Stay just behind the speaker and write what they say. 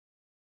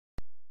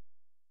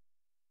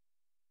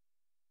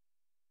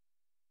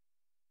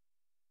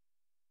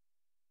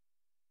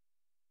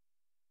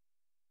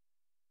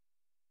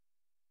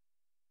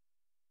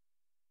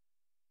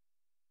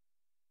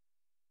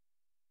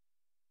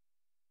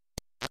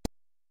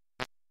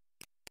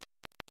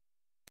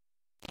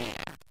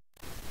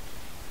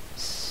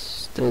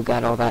Still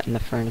got all that in the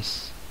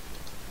furnace.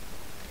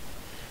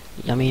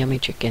 Yummy, yummy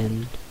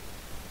chicken.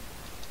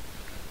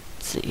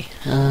 Let's see.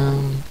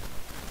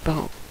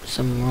 About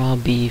some raw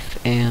beef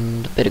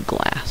and a bit of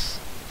glass.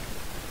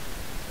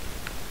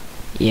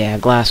 Yeah,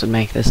 glass would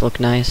make this look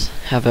nice.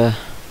 Have a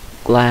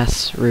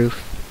glass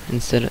roof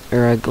instead of,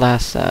 or a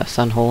glass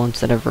sun hole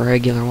instead of a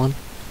regular one.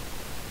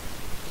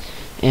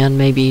 And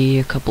maybe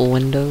a couple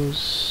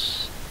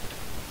windows.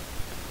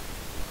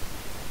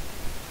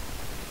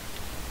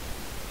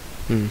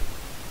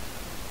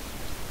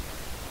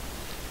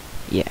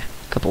 Yeah,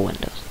 a couple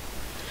windows.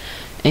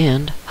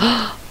 And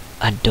a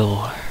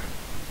door.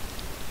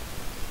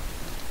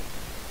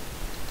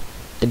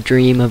 The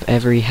dream of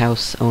every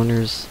house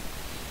owner's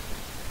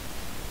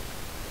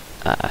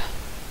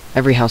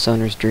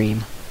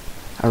dream.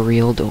 A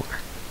real door.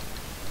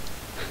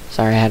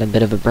 Sorry, I had a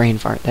bit of a brain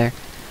fart there.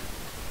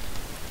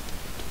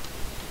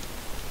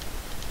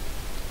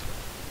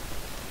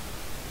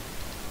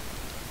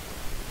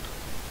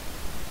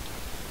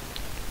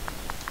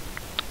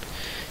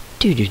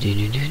 Do do do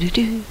do do do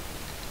do.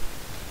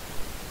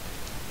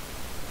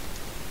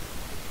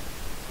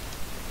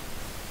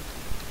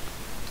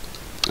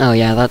 Oh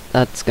yeah,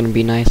 that's gonna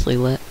be nicely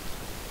lit.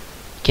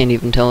 Can't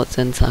even tell it's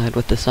inside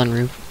with the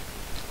sunroof.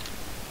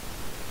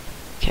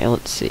 Okay,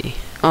 let's see.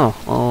 Oh,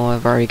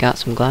 I've already got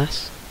some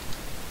glass.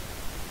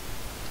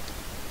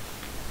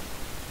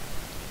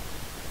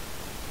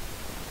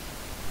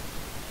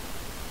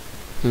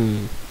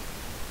 I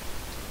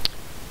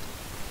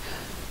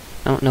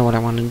don't know what I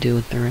want to do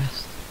with the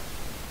rest.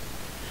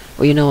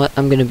 Well, you know what?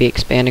 I'm gonna be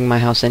expanding my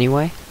house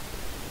anyway,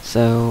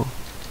 so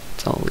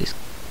it's always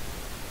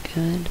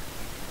good.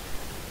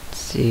 Let's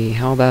see,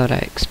 how about I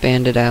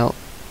expand it out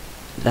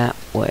that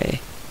way?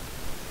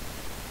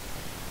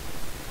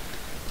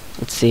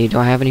 Let's see, do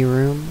I have any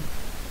room?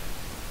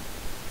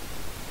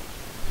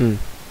 I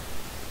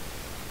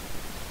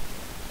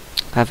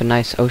have a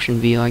nice ocean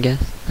view, I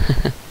guess.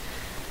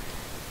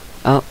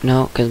 Oh,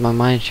 no, because my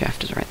mine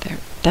shaft is right there.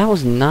 That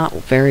was not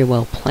very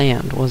well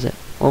planned, was it?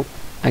 Well,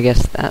 I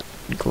guess that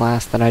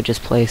glass that I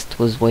just placed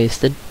was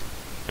wasted.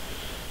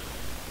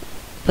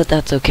 But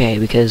that's okay,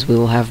 because we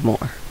will have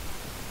more.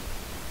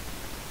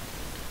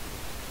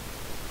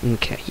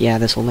 Okay, yeah,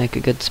 this will make a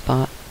good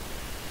spot.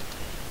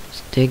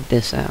 Let's dig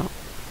this out.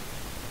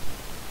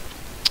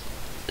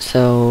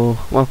 So,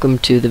 welcome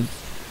to the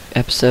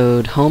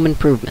episode Home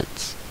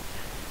Improvements.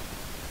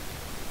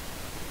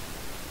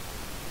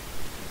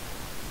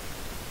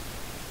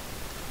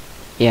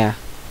 Yeah,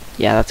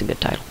 that's a good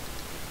title.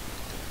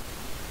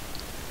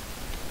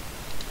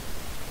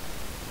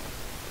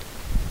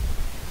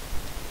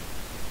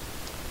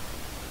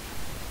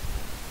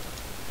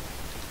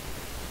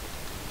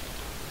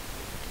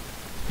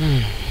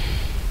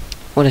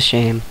 What a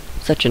shame.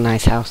 Such a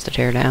nice house to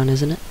tear down,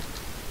 isn't it?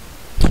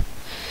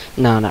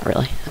 No, not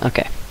really.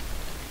 Okay.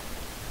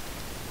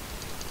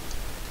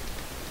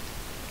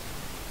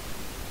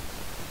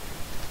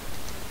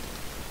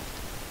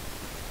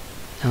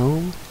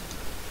 No?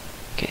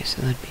 Okay,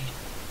 so that'd be...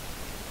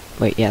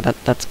 Wait, yeah,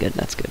 that's good,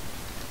 that's good.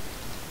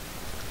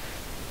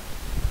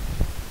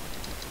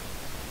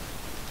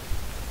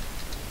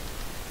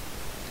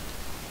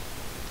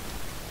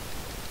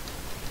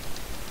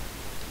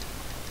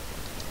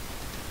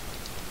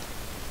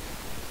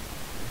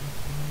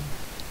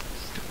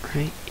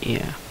 Right?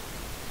 Yeah.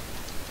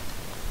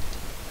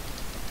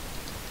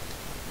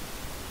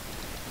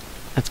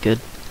 That's good.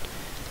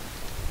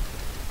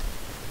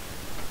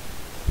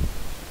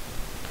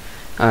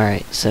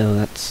 Alright, so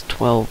that's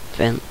 12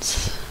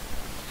 vents.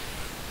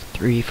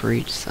 3 for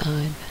each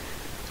side.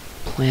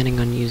 Planning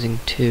on using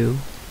 2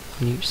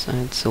 on each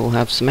side, so we'll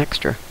have some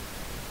extra.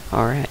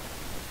 Alright.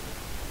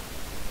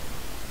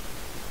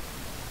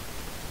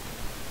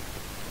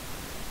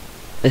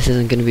 This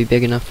isn't going to be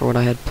big enough for what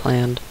I had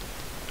planned.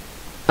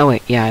 Oh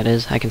wait, yeah it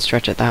is. I can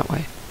stretch it that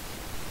way.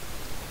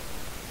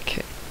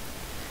 Okay.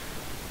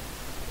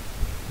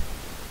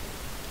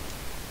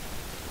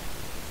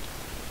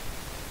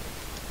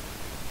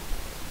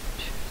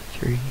 Two,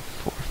 3,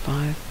 4,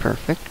 5.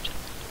 Perfect.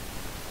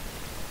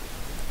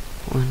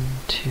 1,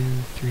 2,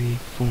 3,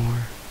 4,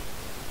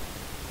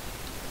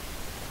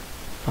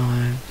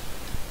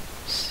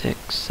 5,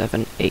 6,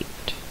 7, 8.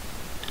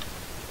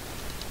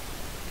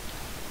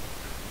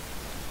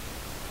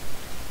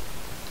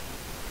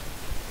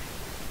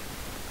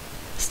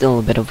 Still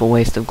a bit of a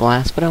waste of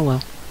glass, but oh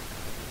well.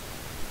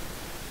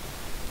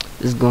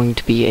 This is going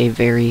to be a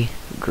very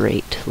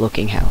great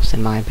looking house,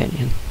 in my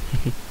opinion.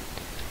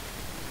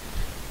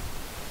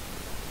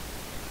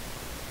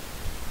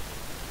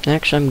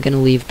 Actually, I'm gonna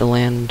leave the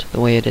land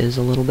the way it is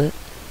a little bit.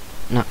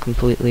 Not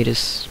completely,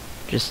 just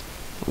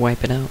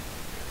wipe it out.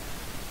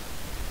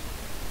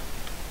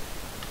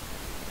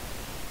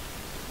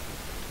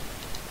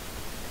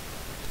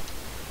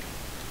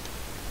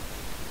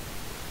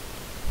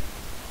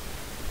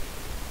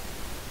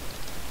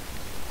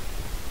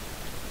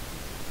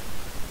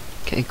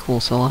 Okay, cool,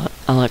 so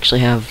I'll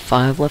actually have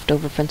 5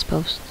 leftover fence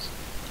posts.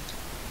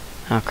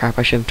 Oh crap,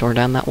 I should have tore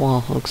down that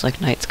wall. Looks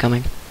like night's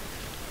coming.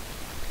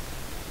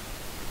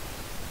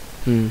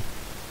 Hmm.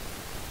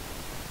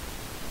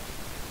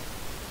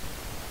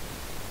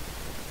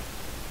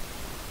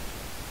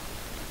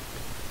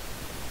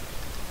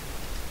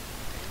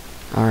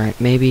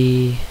 Alright,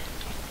 maybe...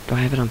 Do I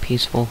have it on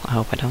peaceful? I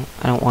hope I don't.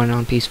 I don't want it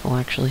on peaceful,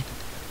 actually.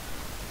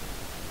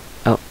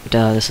 Oh,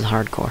 duh, this is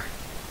hardcore.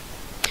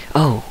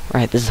 Oh,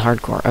 right, this is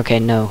hardcore. Okay,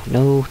 no.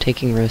 No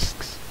taking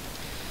risks.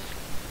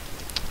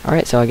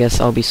 Alright, so I guess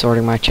I'll be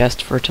sorting my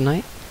chest for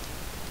tonight.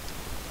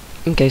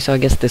 Okay, so I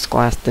guess this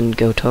glass didn't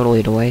go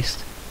totally to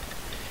waste.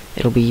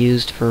 It'll be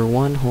used for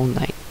one whole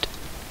night.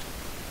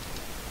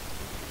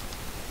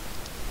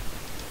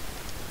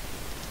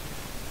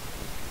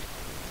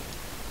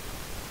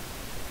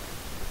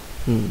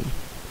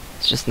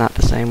 It's just not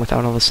the same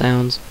without all the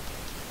sounds.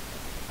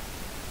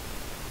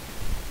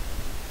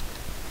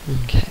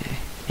 Okay.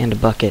 And a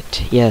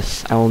bucket.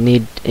 Yes, I will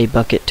need a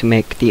bucket to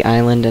make the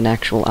island an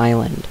actual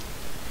island.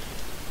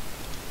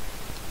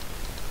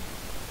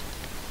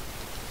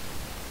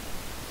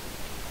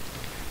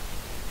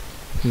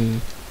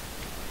 Am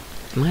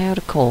I out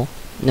of coal?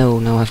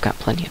 No, I've got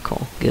plenty of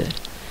coal. Good.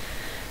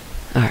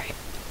 Alright.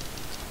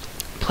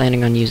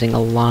 Planning on using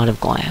a lot of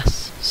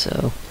glass,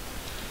 so...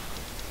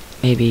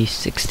 maybe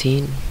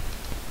 16?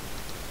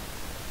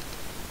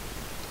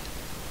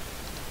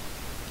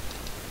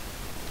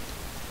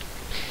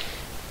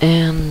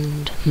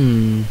 And,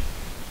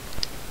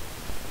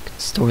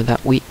 store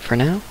that wheat for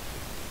now.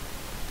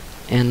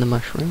 And the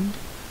mushroom,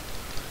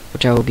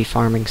 which I will be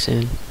farming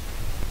soon.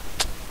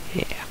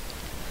 Yeah.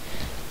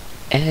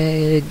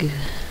 Egg.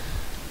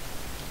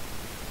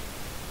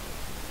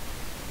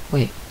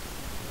 Wait.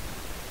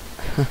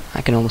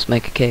 I can almost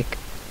make a cake.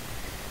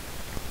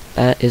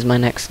 That is my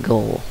next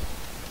goal.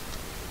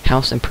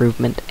 House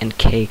improvement and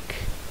cake.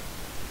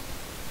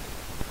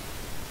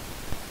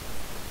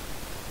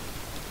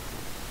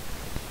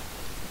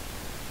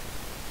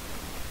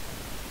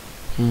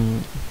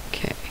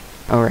 Okay.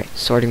 Alright,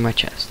 sorting my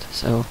chest.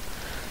 So,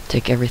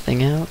 take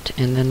everything out,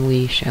 and then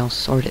we shall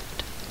sort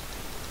it.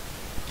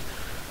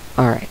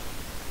 Alright.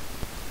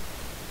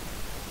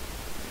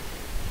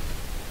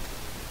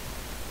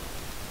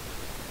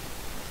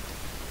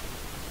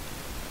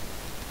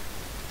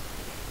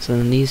 So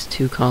then these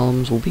two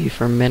columns will be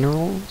for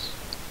minerals.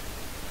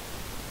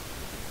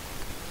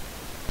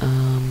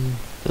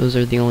 Those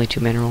are the only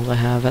two minerals I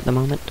have at the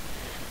moment.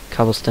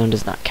 Cobblestone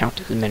does not count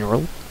as a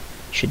mineral. You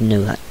should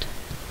know that.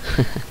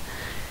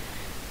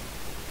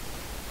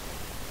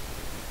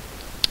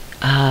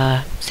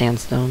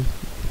 Sandstone.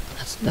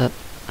 That's that.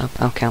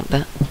 I'll count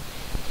that.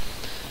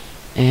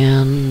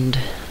 And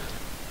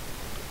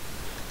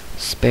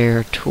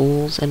spare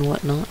tools and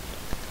whatnot.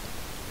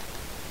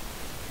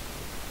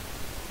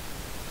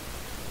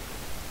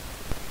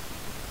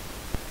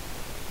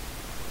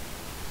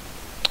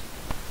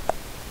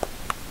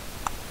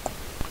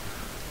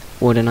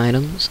 Wooden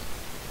items.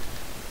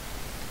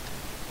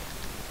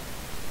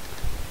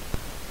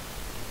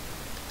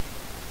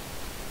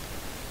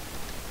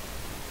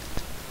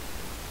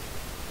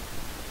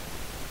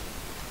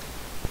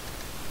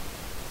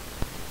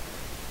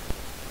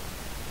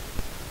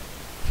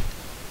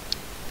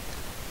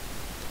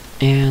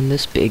 And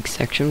this big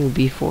section will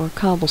be for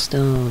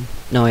cobblestone.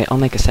 No, wait, I'll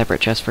make a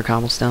separate chest for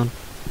cobblestone.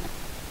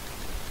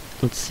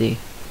 Let's see.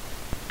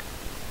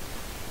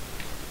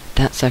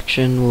 That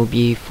section will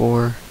be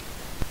for...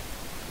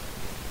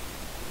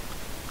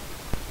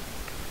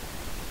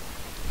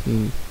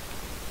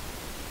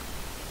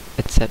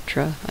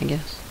 etc., I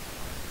guess.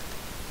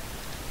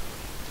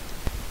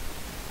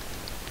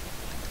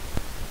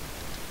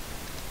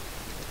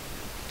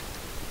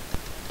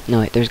 No,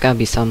 wait, there's gotta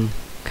be some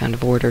kind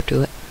of order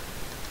to it.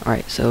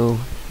 Alright, so,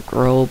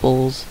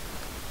 growables.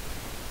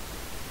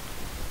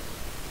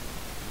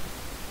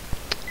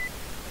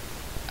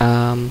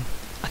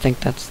 I think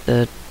that's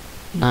the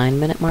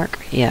 9-minute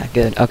mark? Yeah,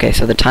 good. Okay,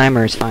 so the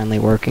timer is finally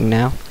working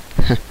now.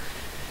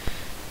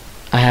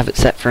 I have it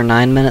set for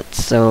 9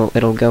 minutes, so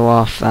it'll go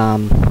off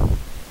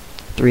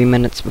 3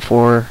 minutes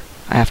before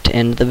I have to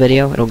end the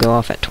video. It'll go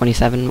off at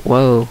 27.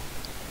 Whoa.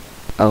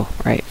 Oh,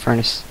 right,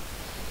 furnace.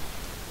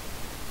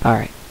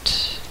 Alright.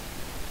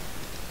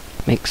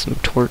 Make some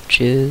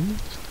torches.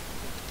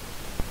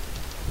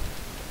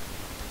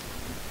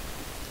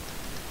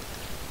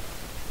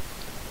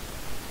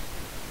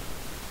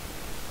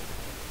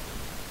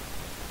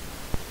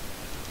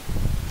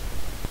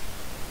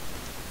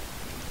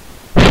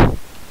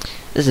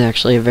 This is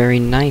actually a very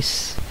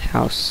nice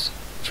house,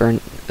 for a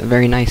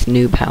very nice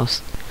noob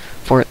house.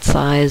 For its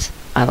size,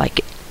 I like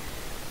it.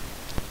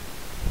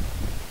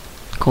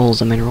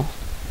 Coal's a mineral.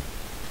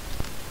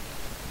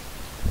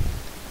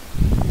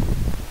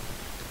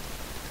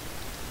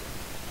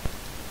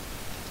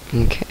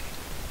 Okay.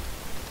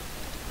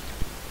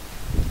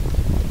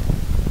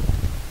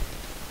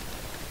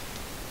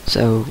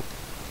 So,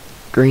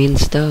 green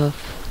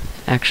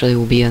stuff actually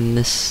will be in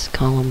this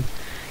column.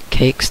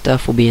 Cake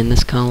stuff will be in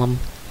this column.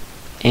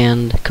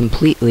 And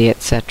completely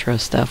etc.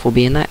 stuff will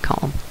be in that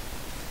column.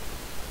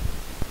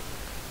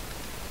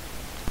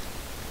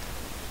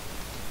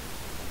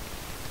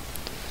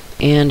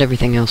 And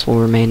everything else will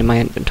remain in my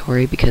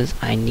inventory because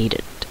I need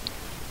it.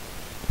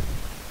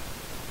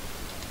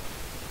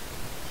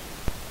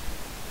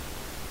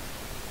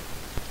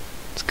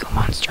 Let's go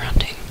monster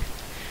hunting.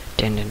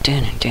 Dun, dun,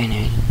 dun, dun, dun,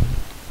 dun.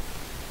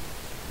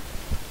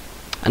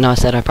 I know I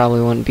said I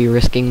probably wouldn't be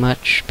risking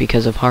much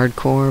because of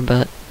hardcore,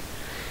 but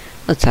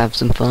let's have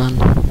some fun.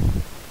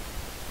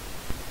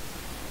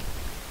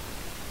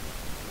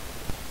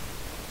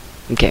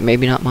 Okay,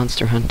 maybe not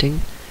monster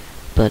hunting,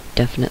 but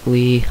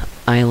definitely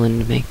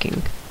island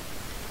making.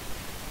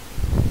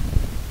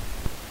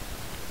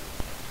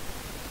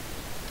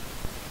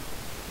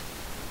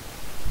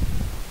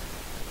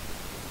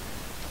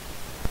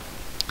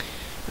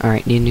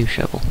 Alright, need a new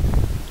shovel.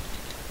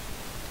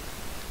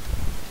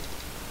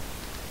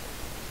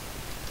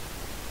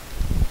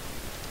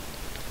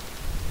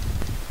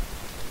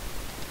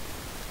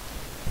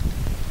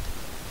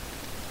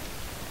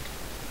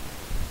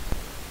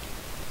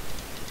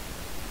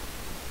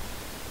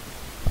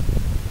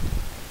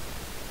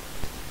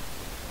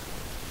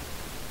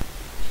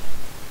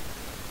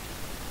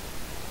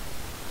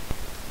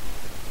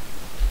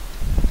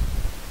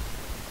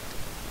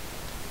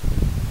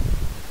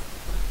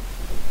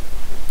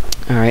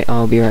 Alright,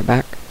 I'll be right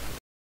back.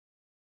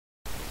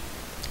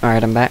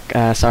 Alright, I'm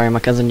back. Sorry, my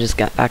cousin just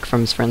got back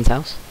from his friend's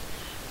house.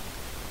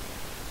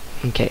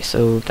 Okay,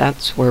 so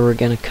that's where we're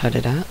gonna cut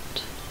it at.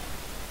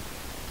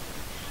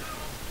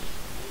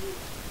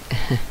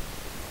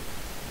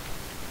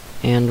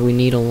 And we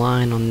need a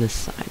line on this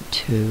side,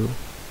 too.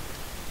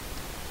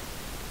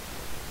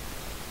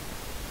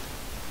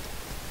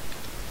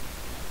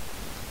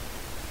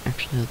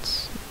 Actually,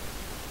 let's...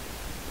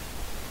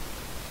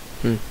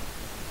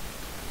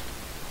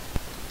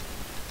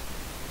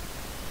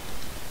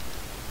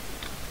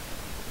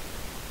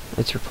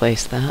 Let's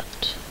replace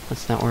that.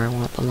 That's not where I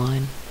want the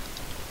line.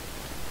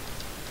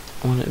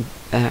 I want it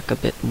back a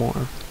bit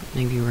more.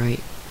 Maybe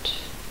right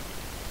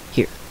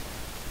here.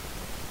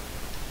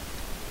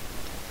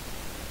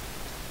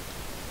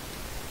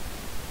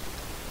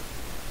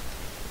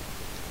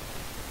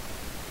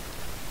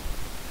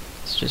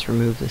 Let's just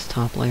remove this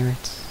top layer.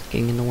 It's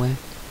getting in the way.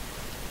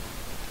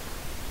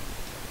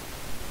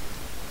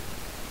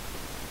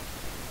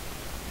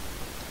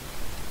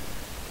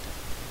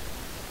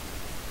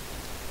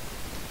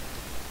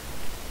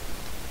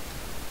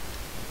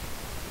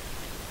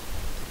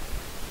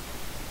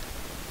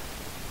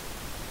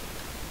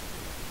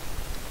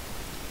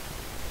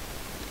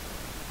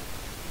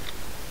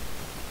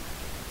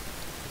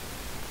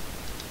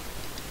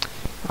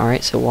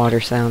 Alright, so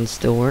water sounds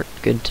still work.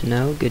 Good to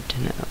know, good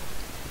to know.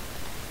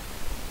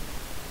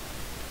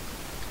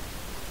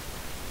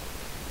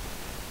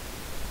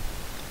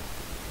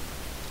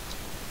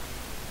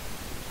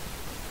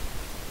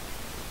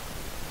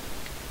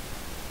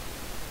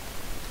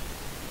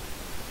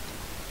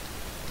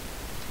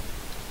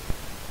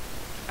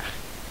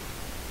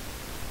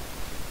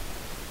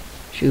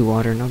 Shoo,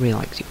 water, nobody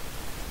likes you.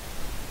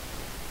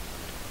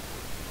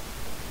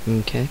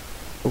 Okay.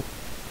 Oh,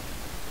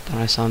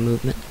 thought I saw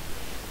movement.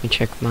 Let me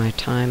check my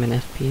time and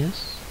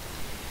FPS.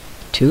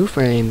 2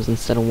 frames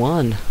instead of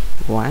 1.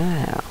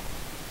 Wow.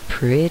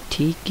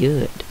 Pretty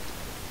good.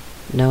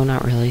 No,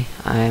 not really.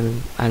 I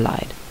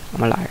lied.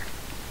 I'm a liar.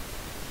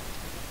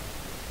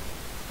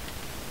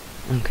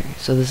 Okay,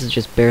 so this is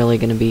just barely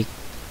gonna be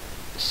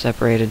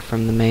separated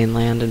from the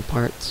mainland in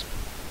parts.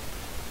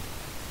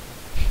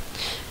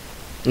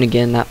 And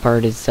again, that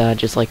part is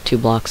just like 2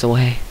 blocks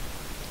away.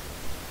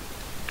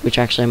 Which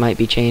actually might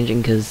be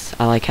changing because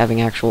I like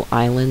having actual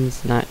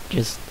islands, not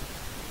just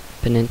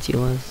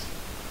peninsulas.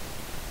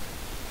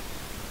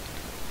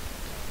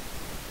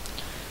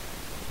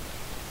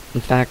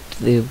 In fact,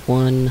 the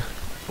one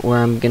where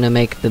I'm gonna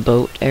make the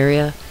boat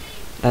area,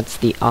 that's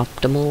the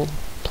optimal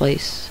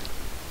place.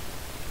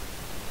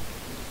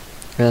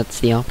 Or that's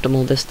the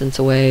optimal distance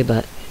away,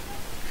 but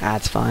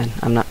that's fine.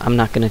 I'm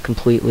not gonna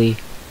completely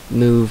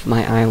move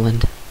my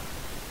island.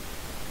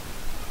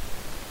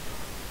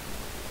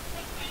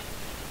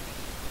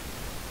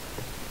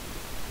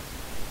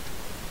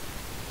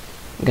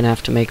 I'm gonna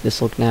have to make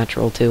this look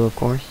natural too, of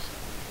course,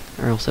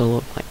 or else it'll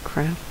look like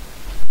crap.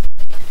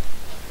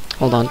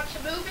 Hold on.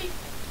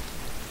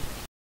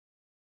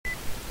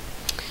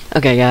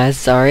 Okay guys,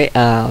 sorry,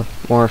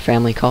 more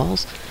family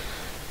calls.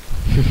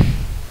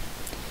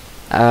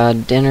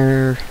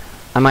 Dinner,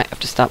 I might have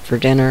to stop for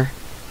dinner,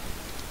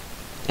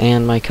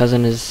 and my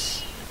cousin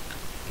is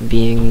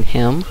being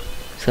him,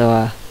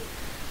 so,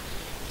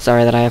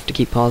 sorry that I have to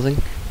keep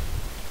pausing.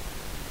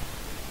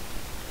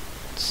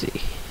 Let's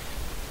see.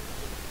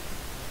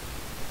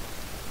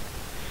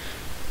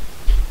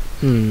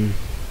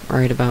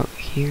 Right about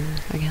here,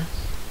 I guess.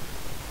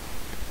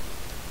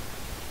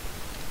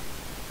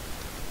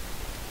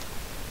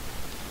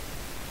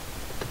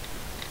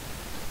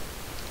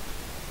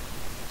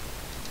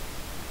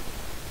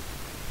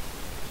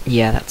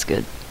 Yeah, that's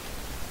good.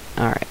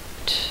 Alright.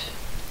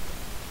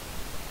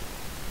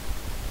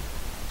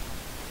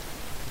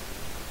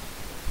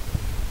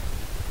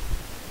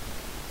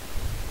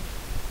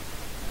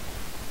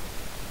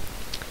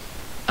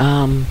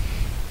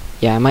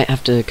 yeah, I might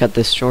have to cut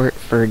this short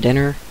for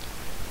dinner,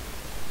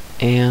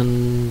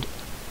 and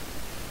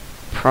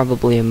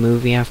probably a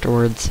movie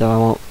afterwards, so I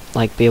won't,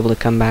 like, be able to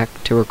come back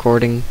to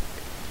recording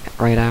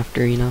right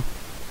after, you know?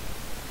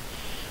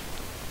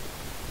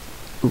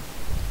 Ooh.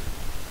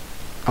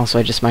 Also,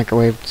 I just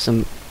microwaved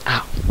some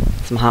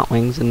hot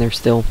wings, and they're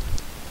still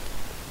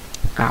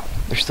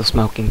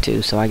smoking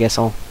too, so I guess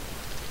I'll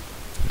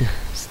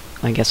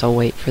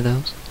wait for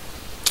those.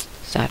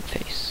 Sad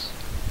face.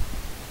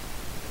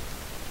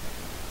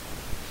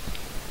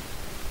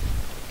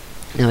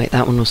 No, wait,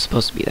 that one was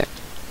supposed to be there.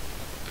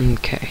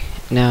 Okay,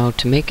 now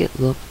to make it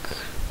look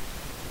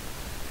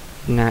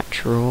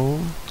natural,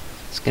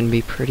 it's gonna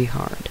be pretty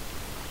hard.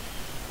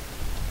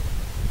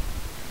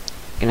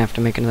 Gonna have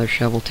to make another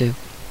shovel too.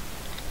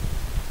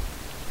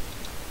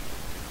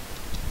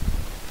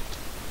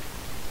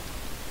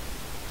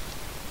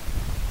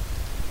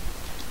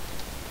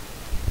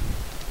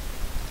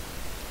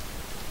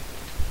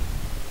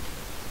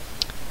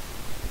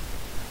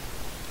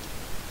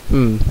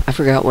 I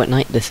forgot what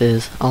night this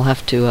is. I'll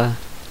have to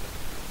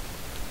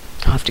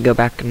go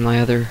back in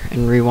and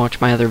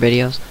rewatch my other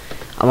videos.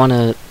 I want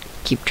to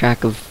keep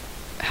track of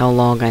how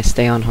long I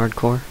stay on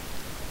hardcore.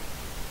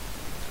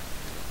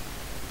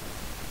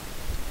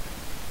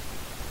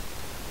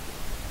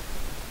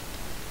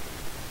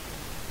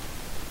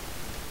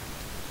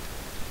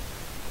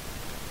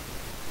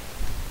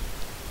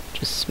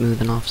 Just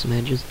smoothing off some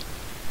edges.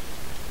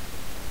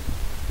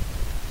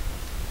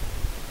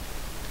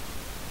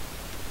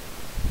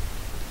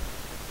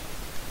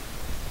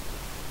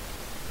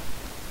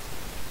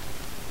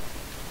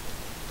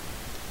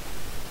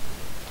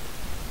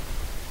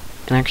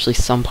 And actually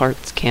some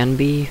parts can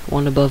be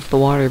one above the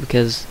water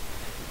because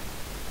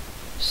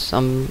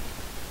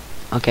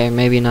okay,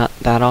 maybe not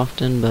that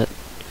often, but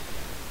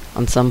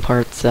on some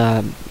parts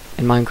in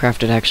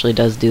Minecraft it actually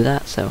does do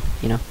that, so,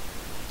 you know.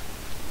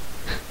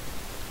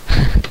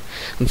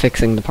 I'm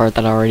fixing the part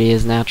that already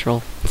is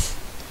natural.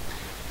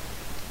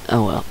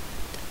 Oh well.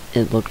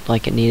 It looked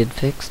like it needed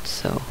fixed,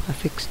 so I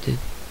fixed it.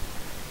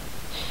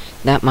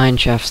 That mine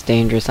shaft's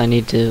dangerous. I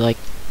need to, like,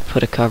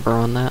 put a cover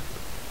on that.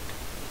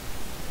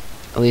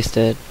 At least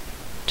a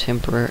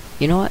temporary...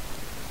 You know what?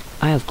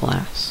 I have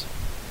glass.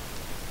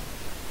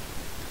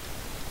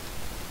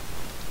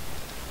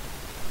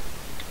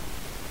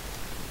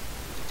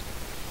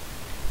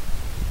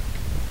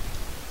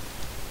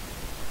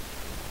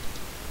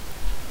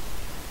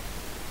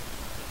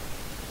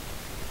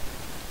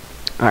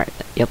 Alright,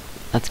 yep,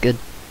 that's good.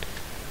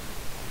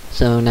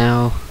 So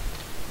now...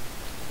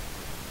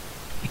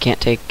 I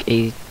can't take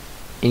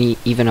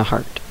even a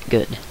heart.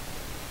 Good.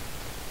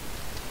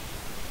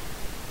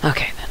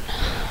 Okay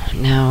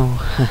then.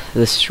 Now,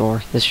 this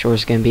shore. This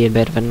shore's gonna be a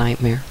bit of a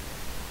nightmare.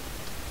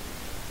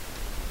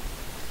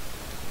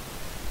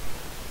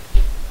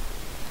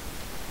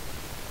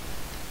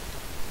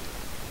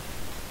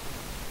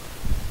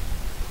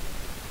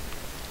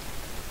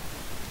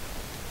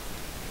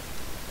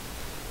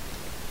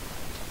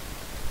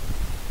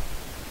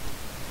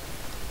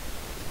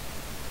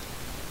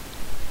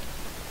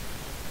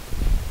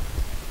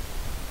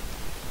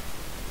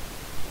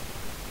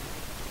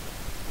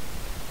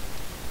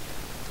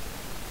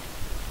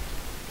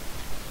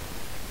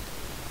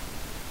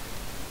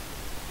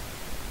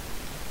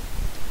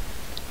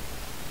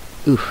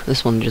 Ooh,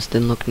 this one just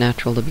didn't look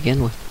natural to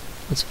begin with.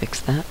 Let's fix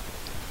that.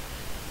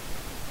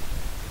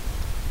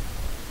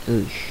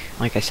 Ooh,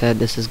 like I said,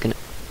 this is gonna...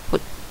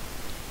 What?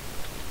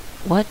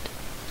 What?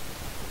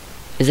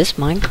 Is this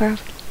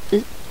Minecraft?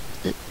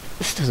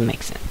 This doesn't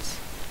make sense.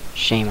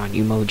 Shame on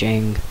you,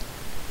 Mojang.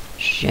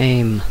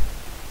 Shame.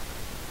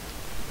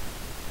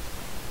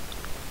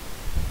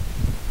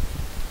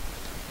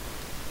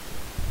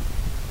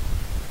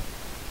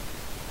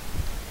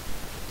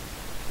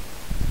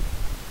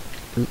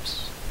 Oops.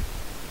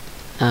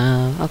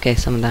 Okay,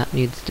 some of that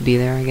needs to be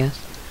there, I guess.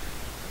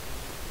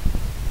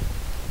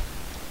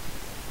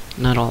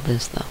 Not all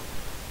this, though.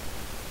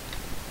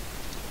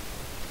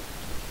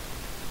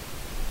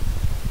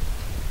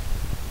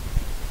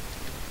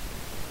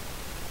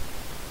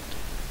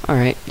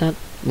 Alright, that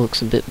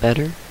looks a bit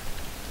better.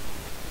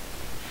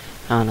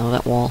 I don't know,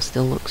 that wall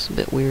still looks a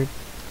bit weird.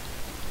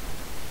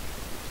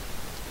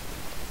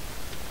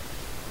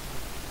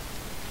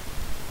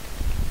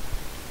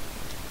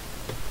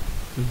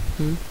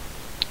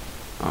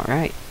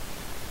 Alright.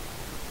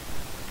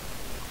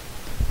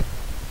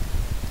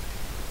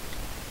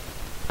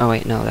 Oh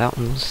wait, no, that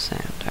one was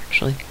sand,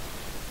 actually.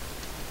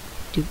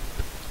 Doop.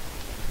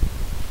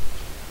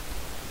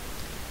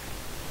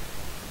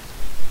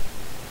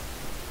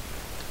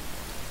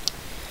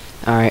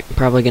 Alright,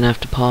 probably gonna have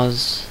to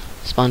pause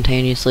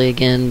spontaneously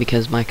again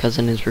because my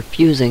cousin is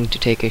refusing to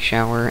take a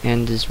shower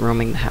and is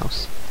roaming the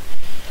house.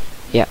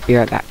 Yeah, be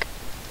right back.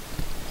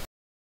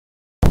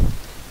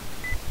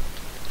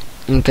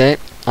 Okay,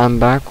 I'm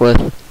back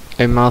with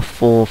a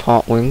mouthful of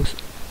hot wings.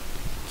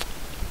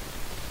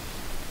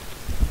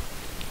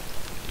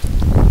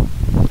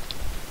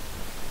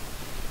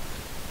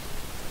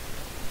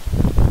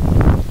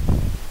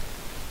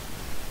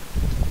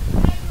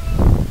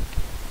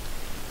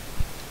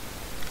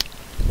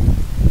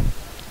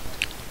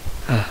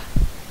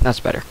 That's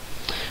better.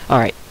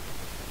 Alright.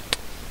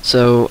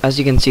 So, as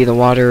you can see, the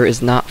water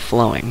is not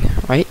flowing,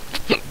 right?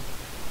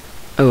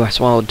 Oh, I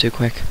swallowed too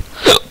quick.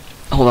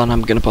 Hold on,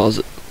 I'm gonna pause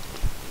it.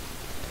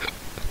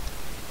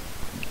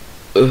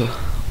 Ugh.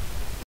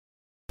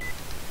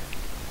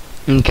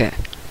 Okay.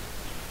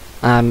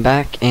 I'm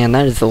back, and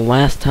that is the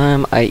last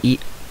time I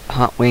eat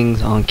hot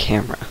wings on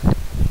camera.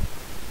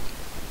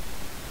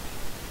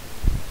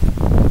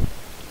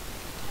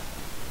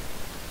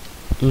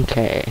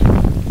 Okay.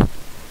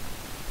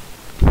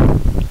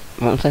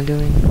 What was I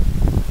doing?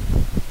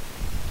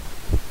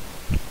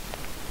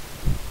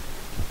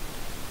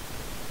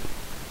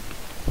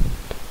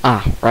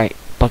 Ah, right.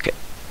 Bucket.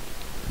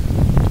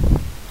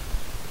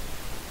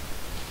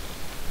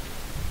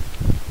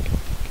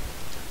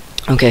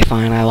 Okay,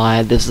 fine, I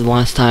lied. This is the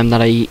last time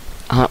that I eat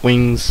hot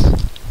wings,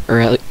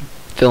 or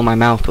fill my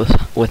mouth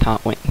with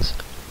hot wings.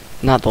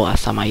 Not the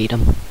last time I eat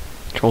them.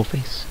 Troll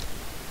face.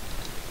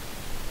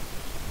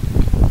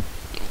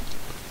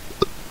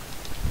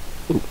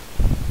 Ooh.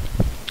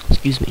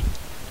 Excuse me.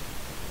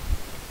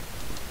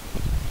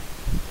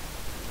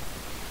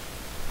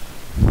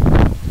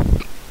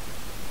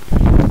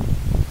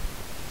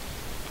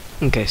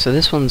 Okay, so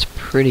this one's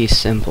pretty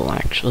simple,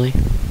 actually.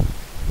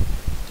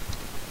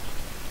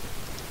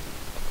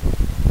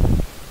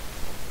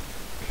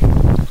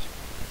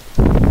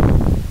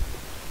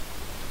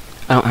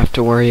 I don't have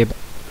to worry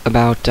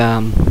about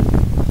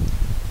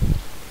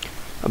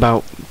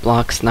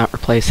blocks not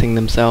replacing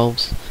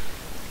themselves,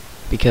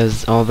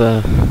 because all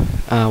the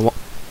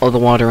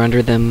water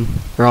under them,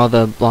 or all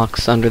the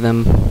blocks under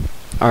them,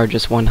 are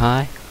just one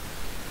high.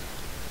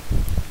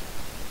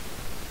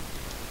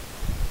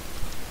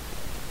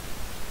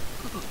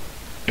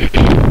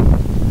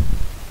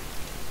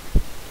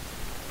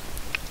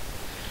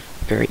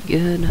 Very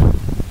good.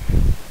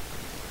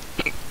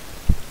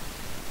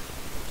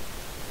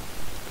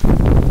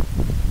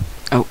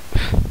 Oh,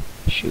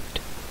 shoot.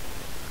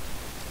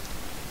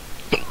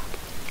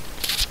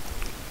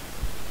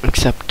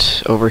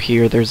 Except over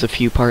here there's a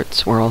few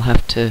parts where I'll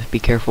have to be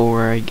careful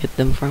where I get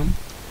them from.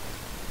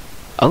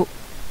 Oh,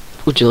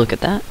 would you look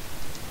at that?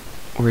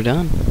 We're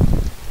done.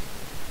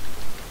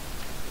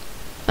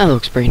 That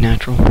looks pretty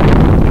natural.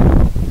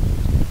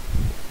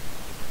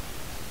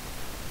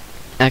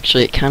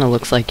 Actually, it kind of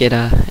looks like it,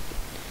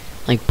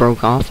 like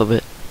broke off of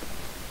it.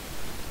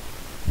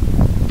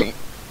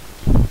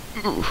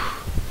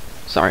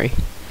 Sorry.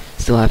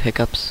 Still have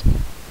hiccups.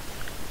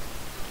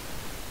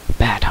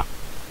 Bad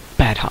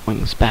hot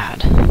wings,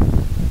 bad.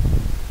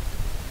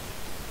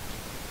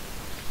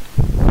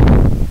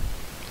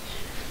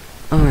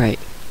 Alright,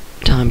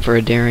 time for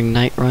a daring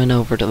night run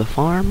over to the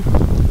farm.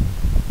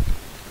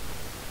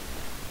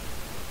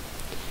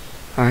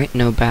 Alright,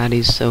 no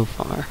baddies so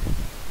far.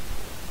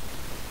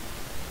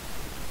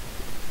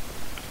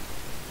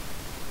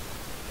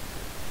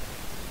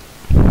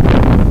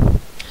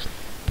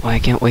 Boy, I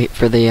can't wait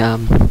for the,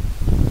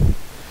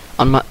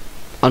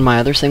 on my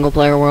other single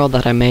player world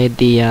that I made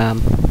the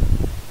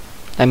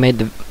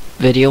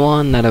video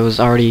on, that I was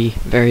already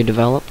very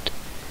developed.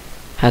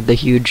 Had the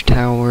huge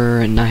tower,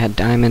 and I had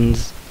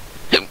diamonds.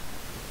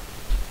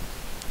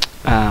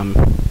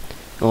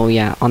 Well,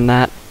 yeah, on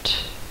that,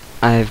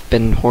 I've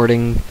been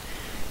hoarding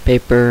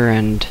paper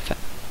and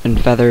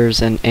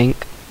feathers and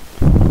ink.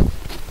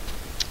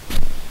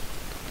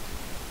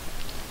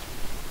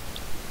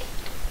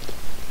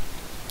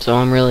 So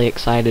I'm really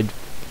excited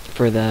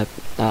for the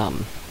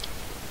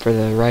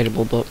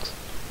writable books.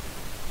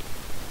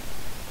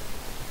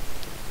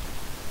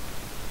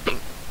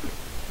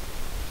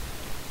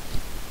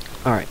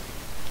 Alright.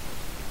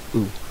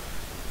 Ooh.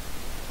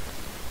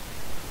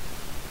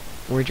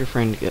 Where'd your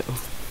friend go?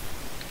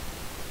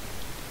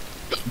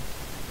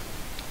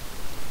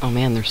 Oh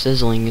man, their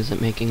sizzling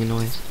isn't making a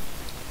noise.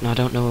 Now I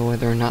don't know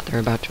whether or not they're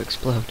about to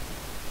explode.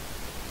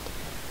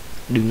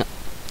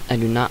 I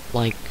do not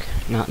like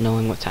not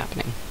knowing what's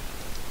happening.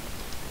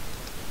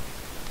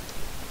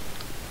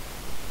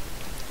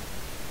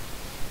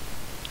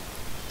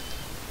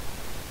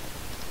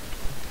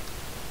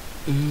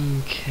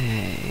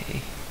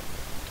 Okay.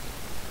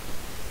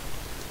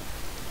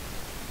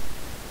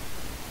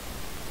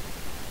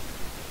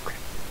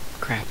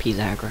 Crap, he's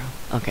aggro.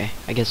 Okay,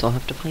 I guess I'll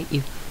have to fight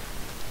you.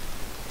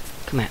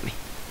 Come at me.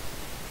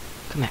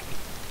 Come at me.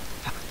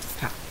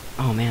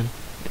 Oh man.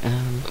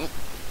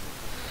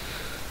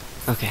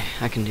 Okay,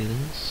 I can do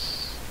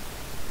this.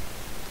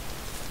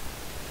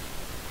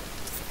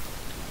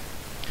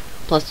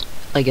 Plus,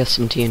 I guess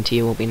some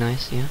TNT will be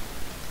nice, yeah?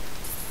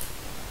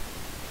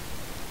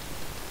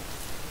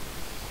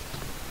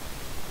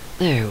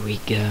 There we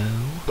go.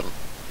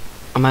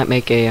 I might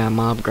make a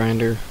mob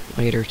grinder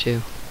later,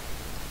 too.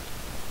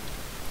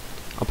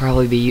 I'll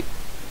probably be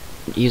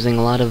using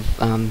a lot of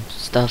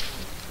stuff.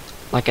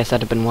 Like I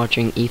said, I've been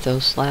watching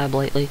Ethos Lab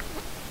lately.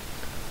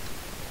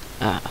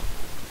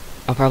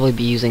 I'll probably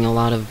be using a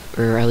lot of,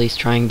 or at least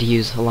trying to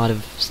use a lot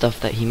of stuff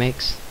that he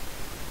makes.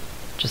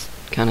 Just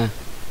kinda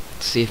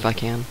see if I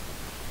can.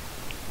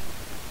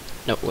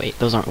 No, wait,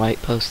 those aren't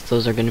light posts,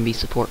 those are gonna be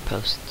support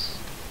posts.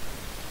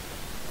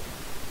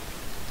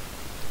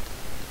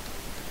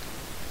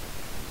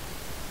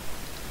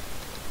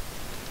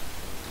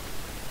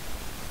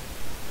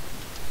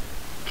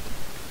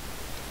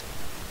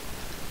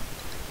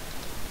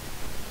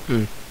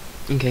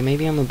 Okay,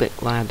 maybe I'm a bit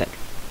glad that...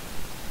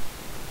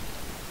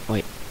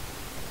 Wait.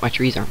 My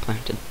trees aren't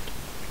planted.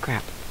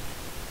 Crap.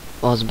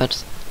 Well, I was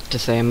about to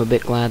say I'm a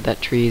bit glad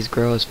that trees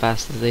grow as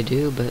fast as they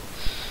do, but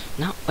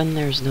not when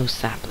there's no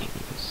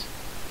saplings.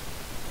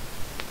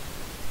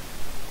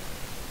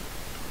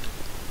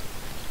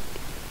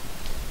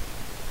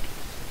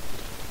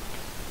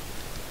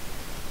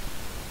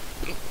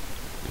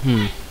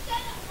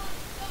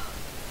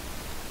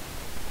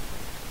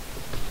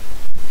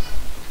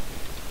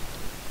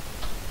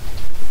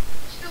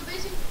 Still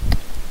busy?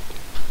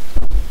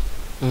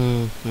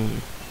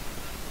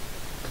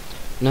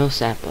 No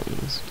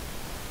saplings.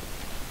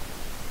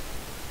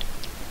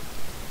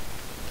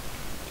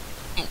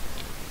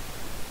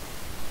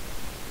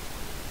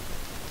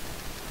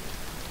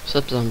 What's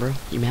up, Zombro?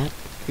 You mad?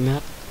 You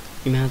mad?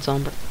 You mad,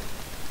 Zombro?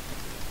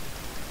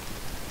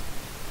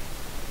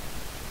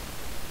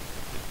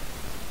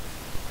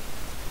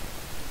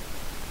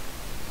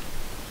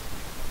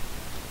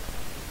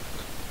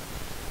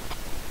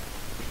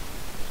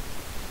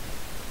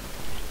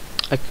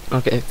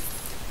 Okay.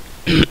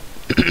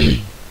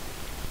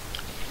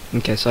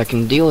 Okay, so I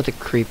can deal with a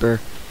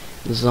creeper,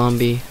 the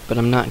zombie, but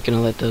I'm not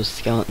gonna let those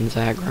skeletons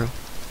aggro.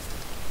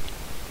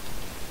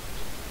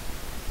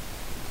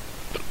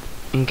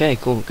 Okay,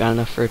 cool. Got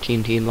enough for a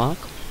TNT block.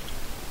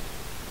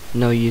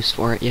 No use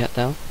for it yet,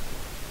 though.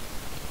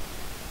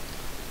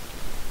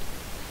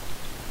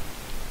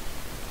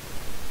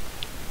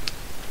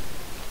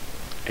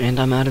 And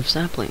I'm out of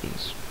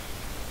saplings.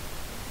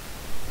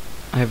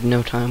 I have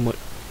no time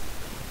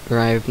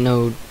I have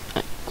no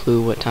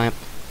clue what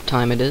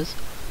time it is.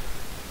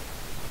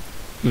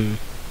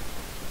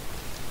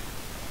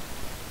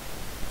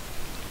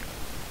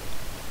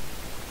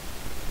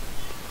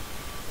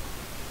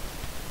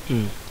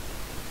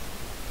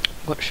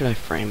 What should I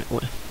frame it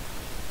with?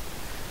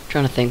 I'm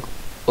trying to think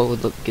what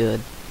would look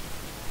good.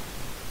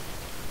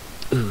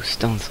 Ooh,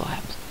 stone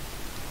slabs.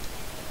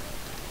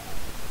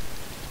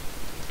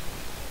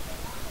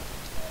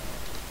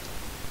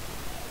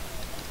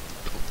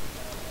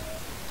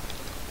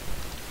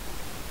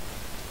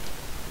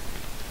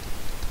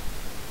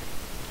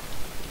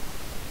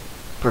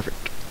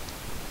 Perfect.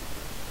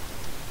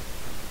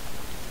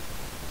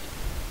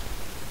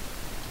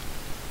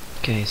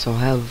 Okay, so I'll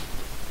have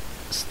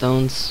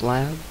stone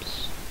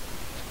slabs.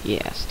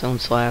 Yeah, stone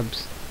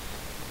slabs.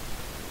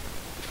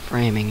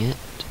 Framing it.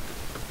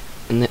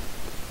 And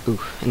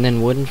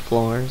then wooden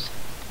floors.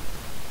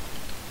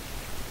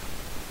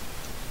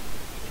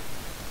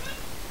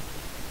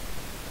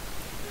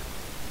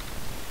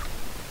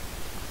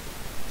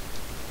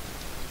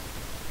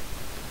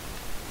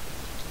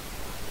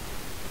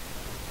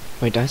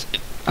 Wait,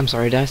 I'm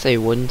sorry, did I say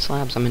wooden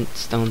slabs? I meant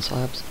stone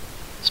slabs.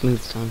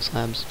 Smooth stone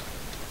slabs.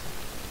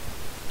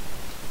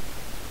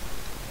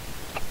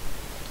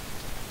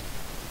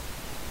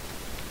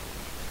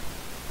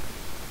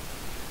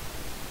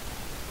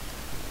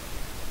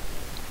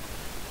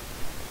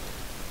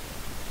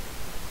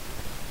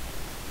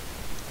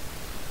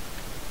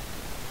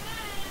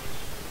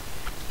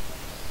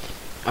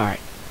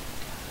 Alright.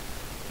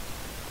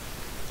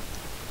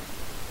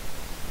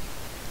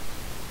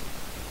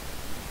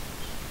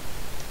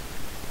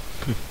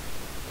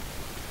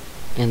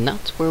 And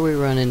that's where we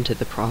run into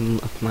the problem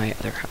of my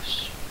other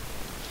house.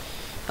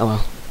 Oh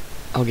well,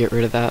 I'll get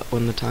rid of that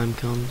when the time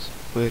comes,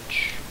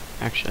 which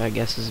actually I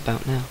guess is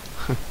about now.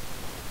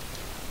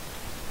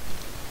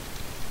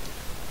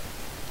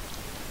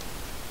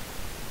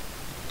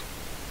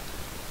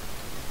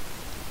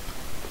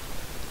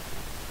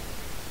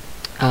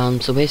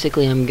 So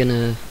basically I'm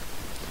gonna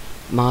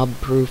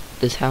mob-proof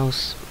this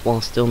house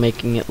while still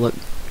making it look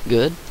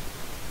good,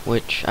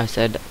 which I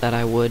said that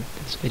I would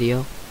this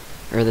video.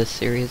 Or this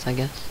series, I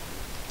guess.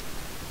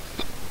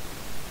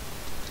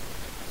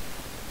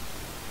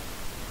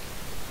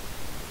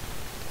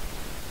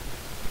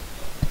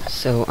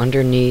 So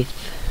underneath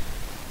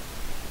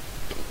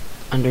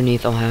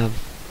I'll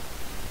have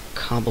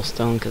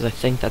cobblestone, because I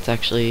think that's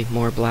actually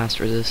more blast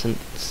resistant.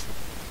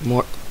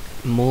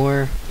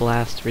 More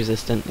blast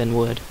resistant than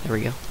wood. There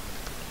we go.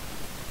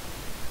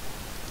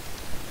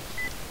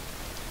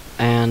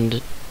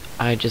 And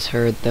I just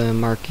heard the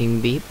marking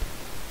beep.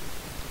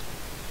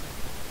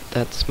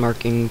 That's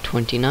marking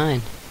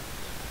 29.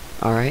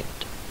 Alright.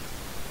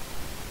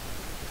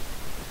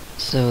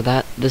 So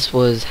this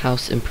was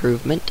house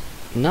improvement.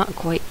 Not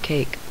quite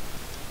cake.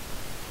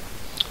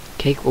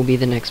 Cake will be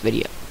the next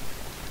video.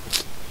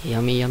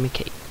 Yummy, yummy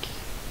cake.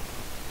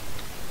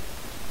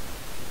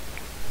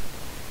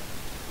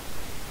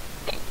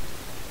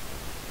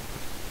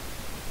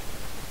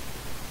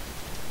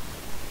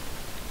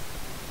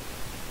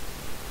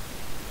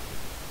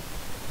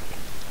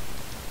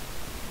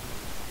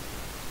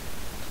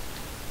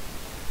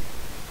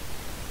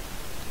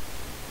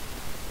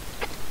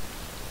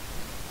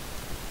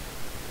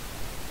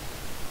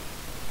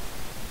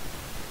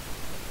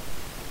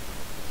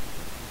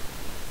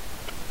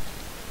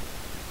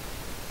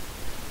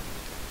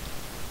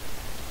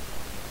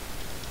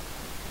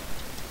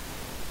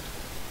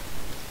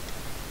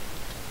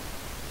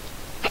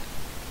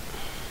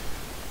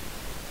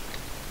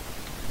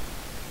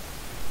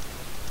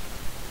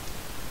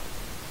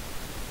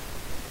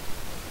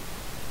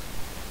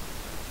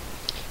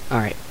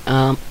 Alright,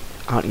 oh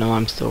no,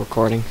 I'm still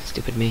recording.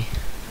 Stupid me.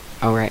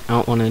 Alright, I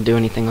don't want to do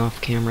anything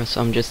off camera,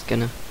 so I'm just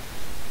gonna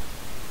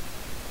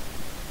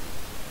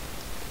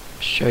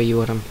show you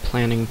what I'm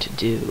planning to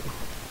do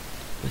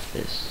with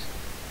this.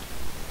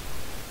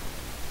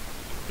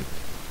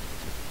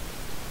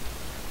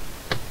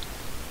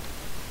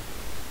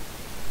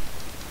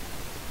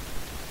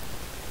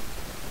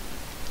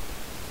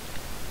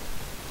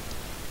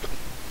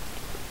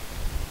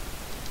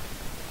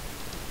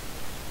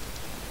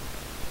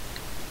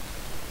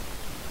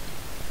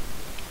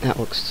 That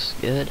looks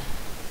good.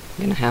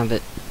 I'm gonna have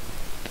it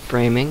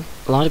framing.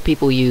 A lot of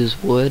people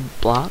use wood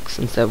blocks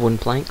instead of wooden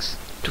planks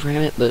to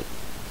frame it, but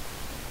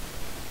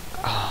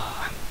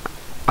oh,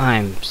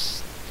 I'm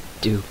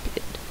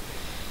stupid.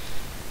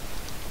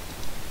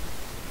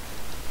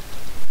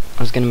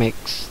 I was gonna make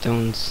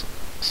stone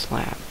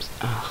slabs.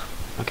 Oh,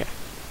 okay.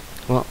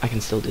 Well, I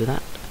can still do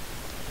that.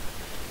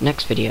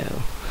 Next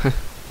video.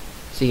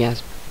 See you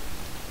guys.